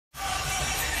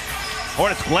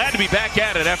Hornets glad to be back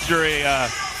at it after a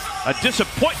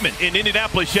disappointment in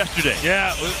Indianapolis yesterday.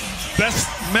 Yeah, best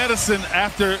medicine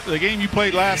after the game you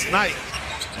played last night.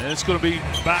 And it's going to be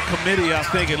by committee, I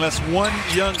think, unless one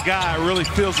young guy really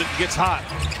feels it and gets hot.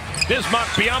 Bismarck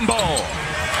Biyombo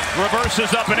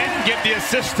reverses up and in, give the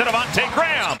assist to Devontae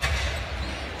Graham.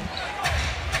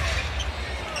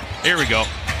 Here we go.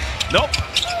 Nope.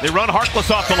 They run Harkless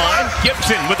off the line.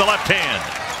 Gibson with the left hand.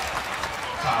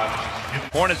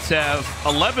 Hornets have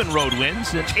 11 road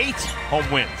wins and 8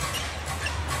 home wins.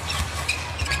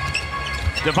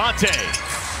 Devontae,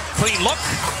 clean look,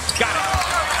 got it.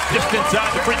 Just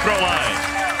inside the free throw line.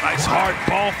 Nice hard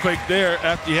ball fake there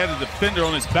after he had a defender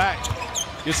on his back.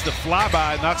 Gets the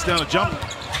flyby, knocks down a jumper.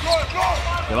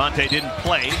 Devontae didn't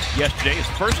play yesterday. His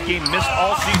first game missed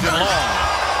all season long.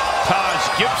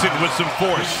 Taj Gibson with some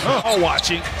force. Oh,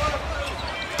 watching.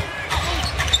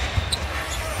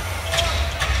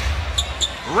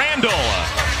 Randall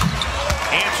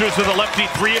answers with a lefty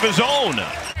three of his own.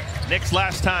 Knicks'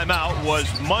 last time out was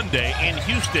Monday in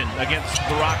Houston against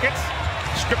the Rockets.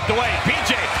 Stripped away.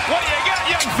 PJ, what do you got,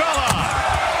 young fella?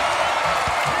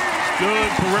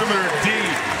 Good perimeter D.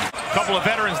 Couple of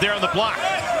veterans there on the block.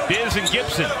 Biz and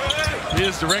Gibson.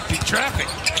 Biz directing traffic.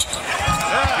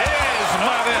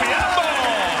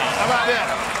 How about that?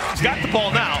 He's got the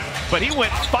ball now, but he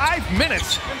went 5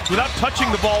 minutes without touching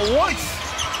the ball once.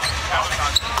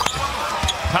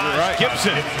 Taj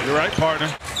Gibson. You're right, partner.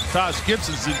 Taj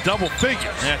Gibson's in double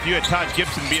figures. Yeah, if you had Taj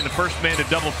Gibson being the first man to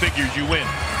double figures, you win.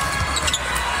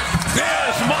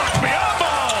 Bismarck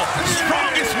Biyombo,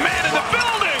 strongest man in the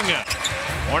building.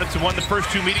 Hornets have won the first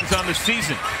 2 meetings on the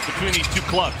season between these two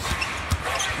clubs.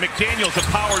 McDaniels a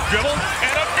power dribble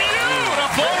and a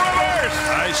beautiful reverse.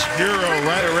 Nice hero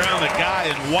right around the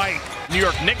guy in white. New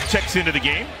York Knicks checks into the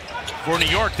game. For New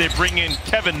York, they bring in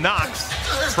Kevin Knox,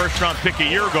 first-round pick a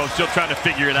year ago, still trying to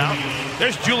figure it out.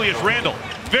 There's Julius Randle,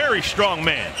 very strong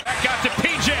man. Back out to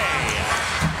PJ.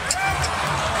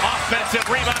 Offensive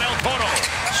rebound, El Toro.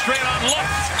 Straight on look.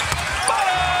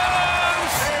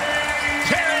 Bottoms!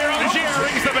 Terry Rozier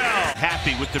rings the bell.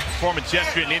 Happy with the performance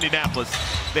yesterday in Indianapolis.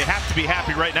 They have to be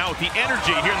happy right now with the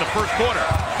energy here in the first quarter.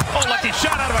 Oh, lucky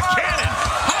shot out of a cannon.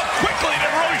 How quickly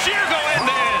did Rozier go end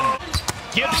to end?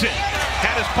 Gibson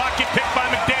had his pocket picked by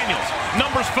McDaniels.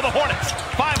 Numbers for the Hornets.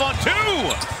 5 on 2.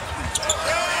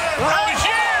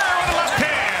 Rozier with the left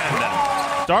hand.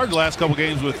 Started the last couple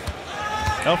games with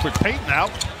Elfrid Payton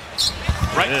out.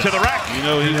 Right to the rack. You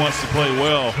know he wants to play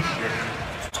well.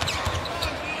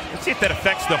 Let's see if that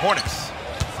affects the Hornets.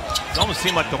 It almost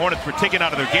seemed like the Hornets were taken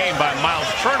out of their game by Miles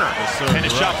Turner and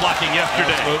his shot blocking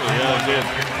yesterday. Yeah, it did.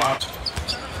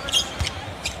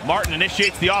 Martin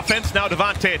initiates the offense. Now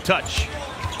Devontae a touch.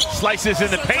 Slices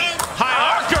in the paint. High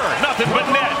archer. Nothing but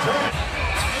net.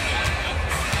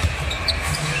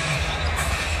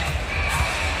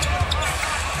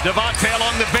 Devontae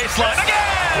along the baseline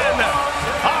again.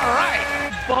 All right.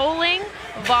 Bowling,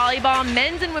 volleyball,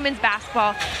 men's and women's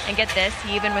basketball. And get this,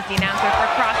 he even was the announcer for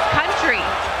cross country.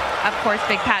 Of course,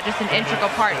 Big Pat just an integral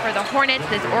part for the Hornets,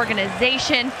 this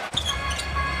organization.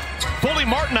 Fully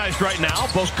Martinized right now.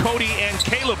 Both Cody and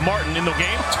Caleb Martin in the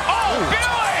game. Oh,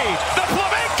 Billy! The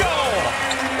flamenco!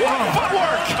 What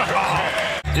footwork!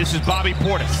 This is Bobby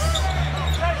Portis.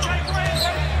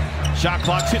 Shot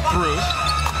clock's hit through.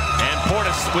 And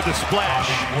Portis with a splash.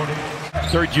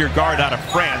 Third-year guard out of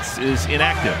France is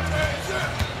inactive.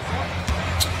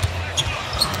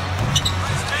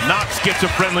 Knox gets a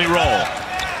friendly roll.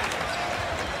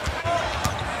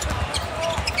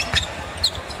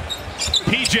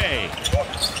 PJ.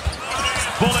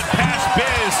 Bullet pass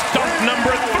Biz. Dunk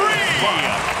number 3.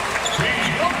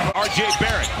 RJ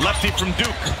Barrett, lefty from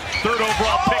Duke. 3rd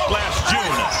overall pick last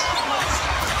June.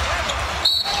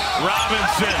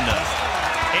 Robinson.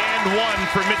 And 1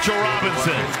 for Mitchell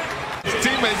Robinson. His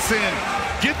teammates saying,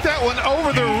 get that one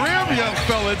over the rim, young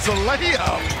fella. It's a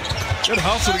layup. Good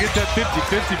hustle to get that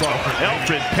 50-50 ball.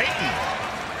 Elfrid Payton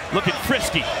looking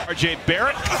frisky. RJ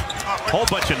Barrett. Whole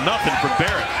bunch of nothing for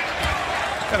Barrett.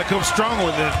 Got to come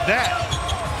stronger than that.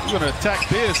 We're going to attack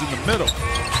Biz in the middle.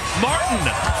 Martin.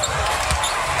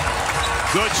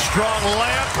 Good strong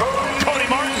layup. Cody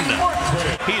Martin.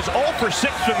 He's 0 for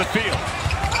 6 from the field.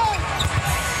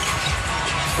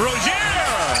 Rozier.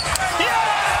 Yes!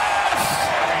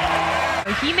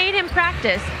 He made him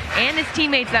practice, and his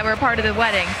teammates that were part of the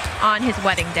wedding on his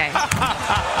wedding day.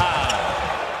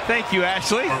 Thank you,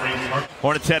 Ashley.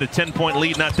 Hornets had a 10-point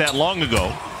lead not that long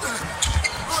ago.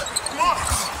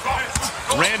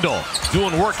 Randall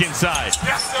doing work inside.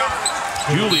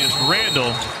 Julius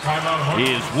Randall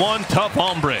is one tough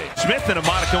hombre. Smith in a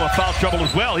modicum of foul trouble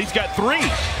as well. He's got 3.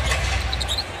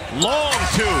 Long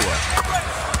two.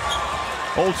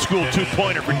 Old school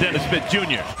two-pointer for Dennis Smith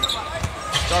Jr.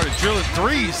 Started drilling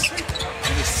threes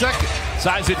in the second.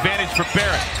 Size advantage for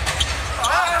Barrett.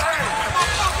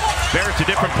 Barrett's a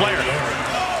different player.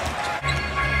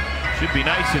 Should be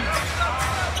nice and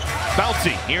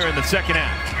bouncy here in the second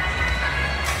half.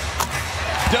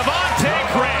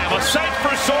 Devontae Graham, a sight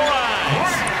for sore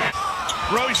eyes.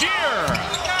 Rozier.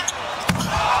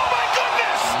 Oh my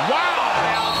goodness!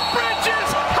 Wow!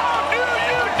 Bridges, how do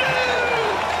you do?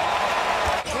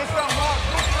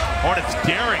 Hornets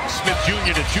daring Smith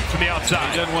Jr. to shoot from the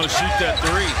outside. He doesn't want to shoot that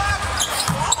three.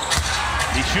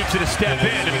 He shoots it a step in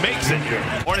and makes it.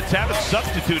 Hornets haven't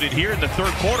substituted here in the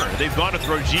third quarter. They've gone with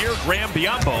Rozier, Graham,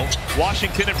 Biyombo,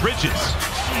 Washington, and Bridges.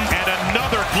 And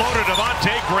another floater,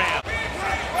 Devontae Graham.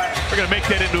 We're going to make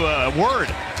that into a word.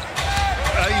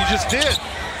 You just did.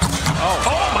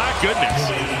 Oh my goodness.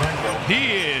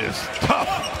 He is tough.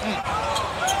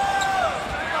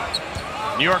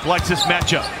 New York likes this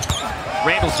matchup.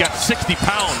 Randall's got 60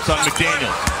 pounds on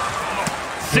McDaniels.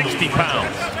 60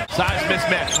 pounds. Size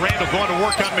mismatch. Randall going to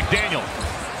work on McDaniel.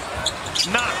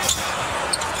 Knox.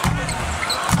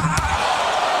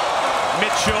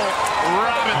 Mitchell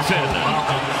Robinson.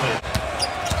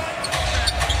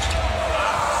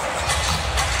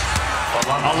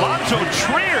 Alonzo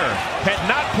Trier had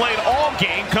not played all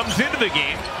game, comes into the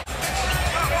game.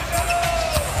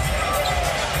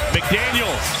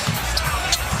 McDaniels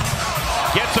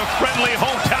gets a friendly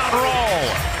hometown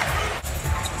roll.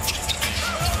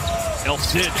 El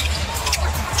Cid.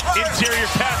 Interior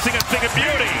passing, a thing of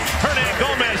beauty. Hernan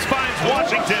Gomez finds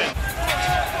Washington.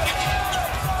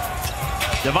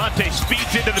 Devontae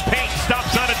speeds into the paint,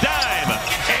 stops on a dime,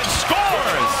 and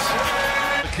scores!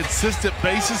 Consistent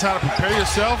basis, how to prepare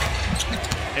yourself.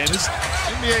 And this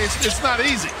NBA, it's not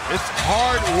easy. It's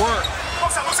hard work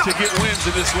to get wins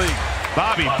in this league.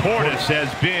 Bobby Portis has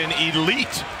been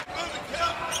elite.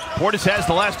 Portis has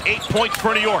the last 8 points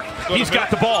for New York. He's got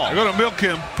the ball. They're going to milk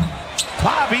him.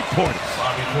 Bobby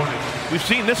Portis. We've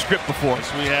seen this script before.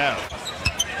 Yes, we have.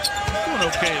 Doing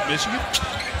okay at Michigan.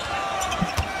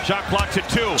 Shot clock's at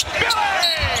 2. Billy!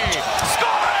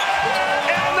 Score!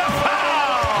 And the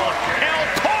foul! El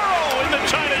Toro in the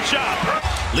China shop.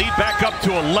 Lead back up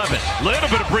to 11. Little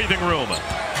bit of breathing room.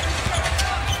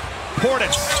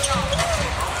 Portis.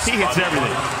 He hits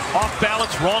everything. Off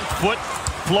balance, wrong foot,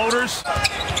 floaters.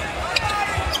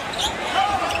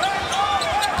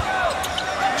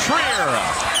 Trier.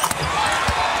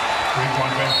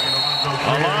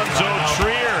 Alonzo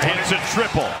Trier hits a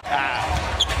triple.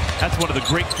 That's one of the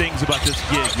great things about this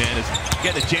gig, man, is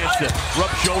getting a chance to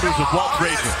rub shoulders with Walt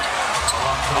Frazier.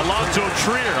 Alonzo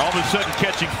Trier all of a sudden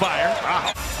catching fire. Wow.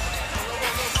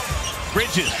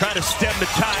 Bridges trying to stem the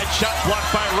tide. Shot blocked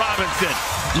by Robinson.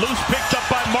 Loose picked up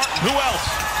by Martin. Who else?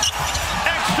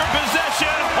 Extra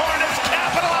possession. Hornets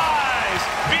capitalize.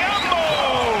 Biyombo.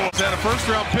 Had a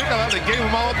first-round pick. I thought they gave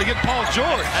him all up to get Paul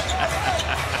George.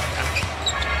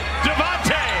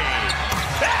 Devontae.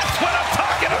 That's what I'm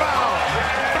talking about.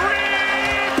 3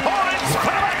 points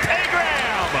for Devontae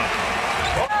Graham.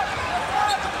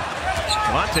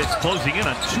 Devontae's closing in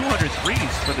on 200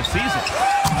 threes for the season.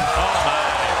 Oh my.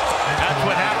 That's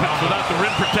what happens without the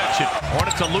rim protection.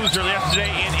 Hornets a loser yesterday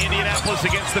in Indianapolis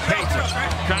against the Pacers.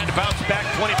 Trying to bounce back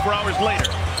 24 hours later.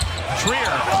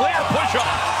 Trier, clear push-off.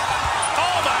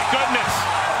 Oh my goodness.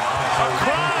 A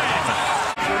crime.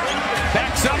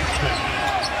 Backs up.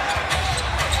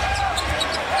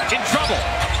 In trouble.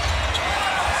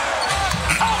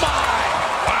 Oh my.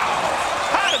 Wow.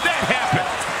 How did that happen?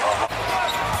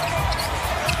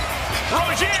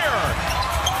 Rozier.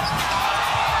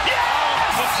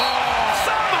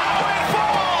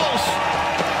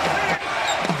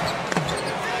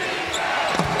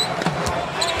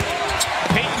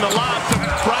 The lob to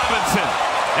Robinson.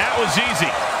 That was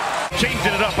easy. Changing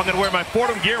it up. I'm going to wear my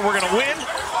Fordham gear. We're going to win.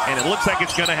 And it looks like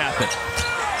it's going to happen.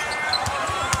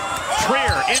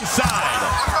 Trier inside.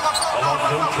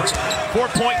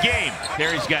 4-point game.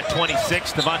 Terry's got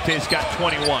 26. Devontae's got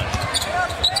 21.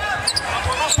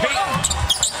 Payton.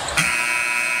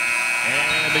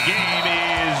 And the game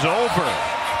is over.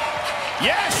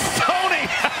 Yes, Tony.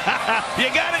 You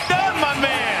got it done, my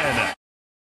man.